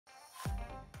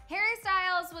Harry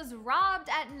Styles was robbed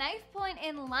at knifepoint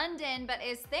in London, but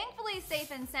is thankfully safe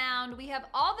and sound. We have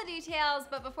all the details,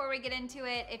 but before we get into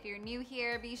it, if you're new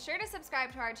here, be sure to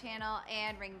subscribe to our channel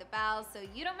and ring the bell so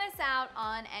you don't miss out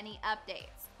on any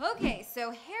updates. Okay,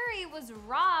 so Harry was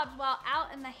robbed while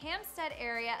out in the Hampstead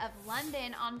area of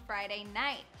London on Friday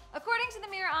night. According to the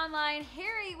Mirror Online,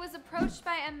 Harry was approached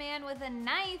by a man with a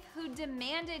knife who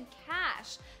demanded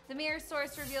cash. The Mirror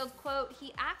source revealed, quote,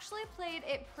 "He actually played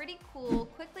it pretty cool,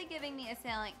 quickly giving the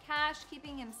assailant cash,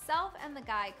 keeping himself and the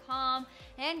guy calm,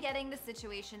 and getting the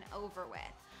situation over with."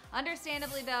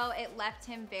 Understandably though, it left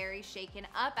him very shaken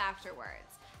up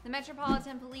afterwards. The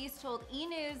Metropolitan Police told E!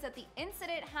 News that the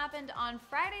incident happened on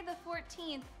Friday the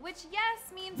 14th, which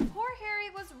yes means poor Harry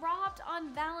was robbed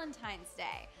on Valentine's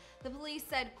Day. The police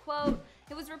said, quote,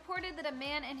 "It was reported that a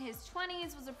man in his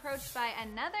 20s was approached by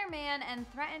another man and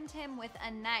threatened him with a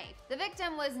knife. The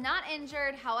victim was not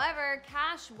injured, however,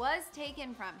 cash was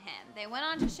taken from him." They went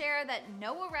on to share that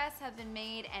no arrests have been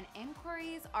made and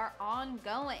inquiries are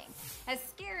ongoing. As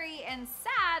scary and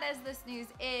sad as this news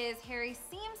is, Harry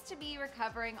seems to be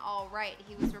recovering all right.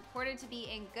 He was reported to be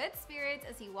in good spirits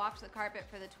as he walked the carpet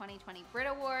for the 2020 Brit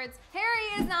Awards. Harry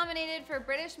is nominated for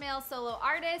British Male Solo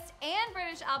Artist and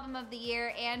British Album of the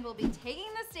Year and will be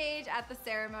taking the stage at the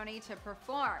ceremony to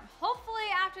perform. Hopefully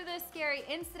after this scary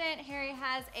incident, Harry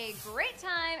has a great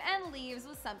time and leaves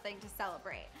with something to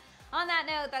celebrate. On that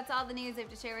note, that's all the news I have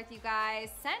to share with you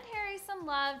guys. Send Harry some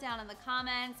love down in the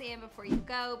comments, and before you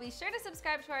go, be sure to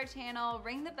subscribe to our channel,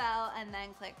 ring the bell, and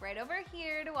then click right over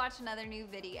here to watch another new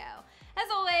video. As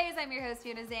always, I'm your host,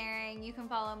 Fiona Zaring. You can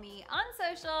follow me on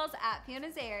socials at Fiona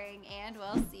Zaring, and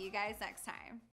we'll see you guys next time.